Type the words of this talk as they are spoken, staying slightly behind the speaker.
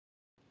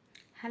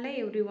Hello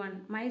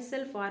everyone,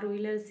 myself are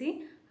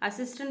Oylarasi,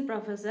 Assistant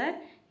Professor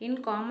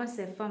in Commerce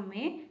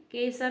FMA,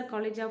 KSR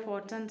College of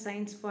Arts and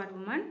Science for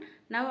Women.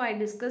 Now I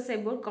discuss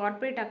about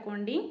corporate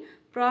accounting,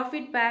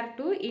 profit pair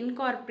to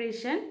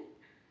incorporation,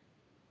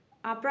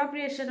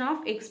 appropriation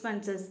of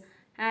expenses.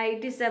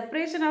 It is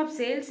separation of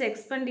sales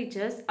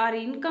expenditures or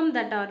income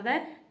that are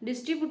the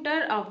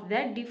distributor of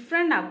the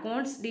different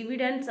accounts,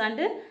 dividends and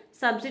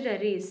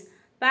subsidiaries.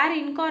 Pair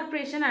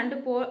incorporation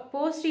and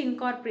post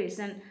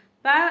incorporation.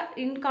 Pair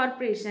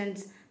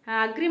incorporations.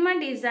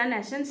 Agreement is an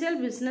essential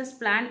business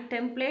plan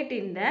template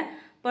in the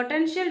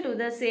potential to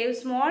the save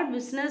small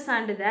business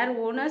and their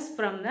owners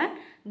from the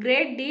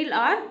great deal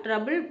or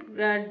trouble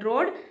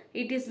road.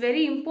 It is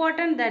very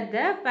important that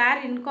the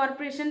pair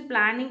incorporation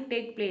planning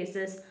take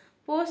places.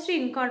 Post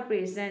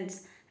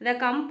incorporations. The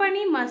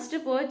company must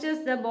purchase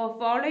the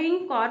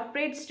following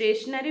corporate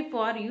stationery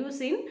for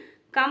use in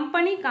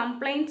company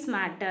complaints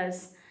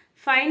matters.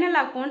 Final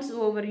accounts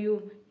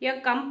overview. A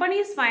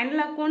company's final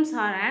accounts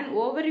are an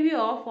overview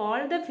of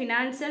all the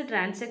financial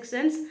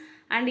transactions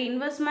and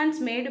investments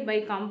made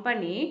by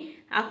company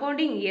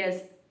accounting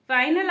years.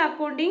 Final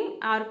accounting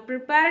are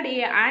prepared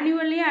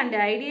annually and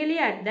ideally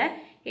at the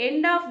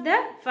end of the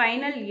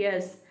final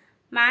years.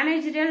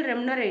 Managerial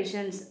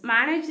remunerations.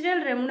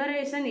 Managerial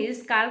remuneration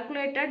is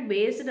calculated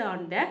based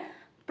on the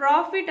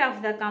profit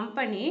of the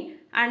company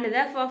and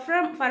the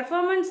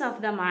performance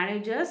of the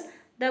managers.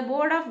 The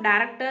board of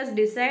directors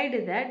decide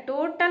the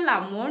total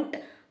amount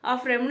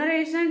of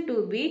remuneration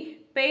to be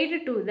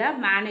paid to the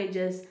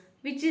managers,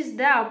 which is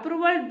the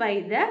approval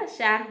by the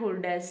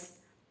shareholders.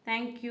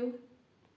 Thank you.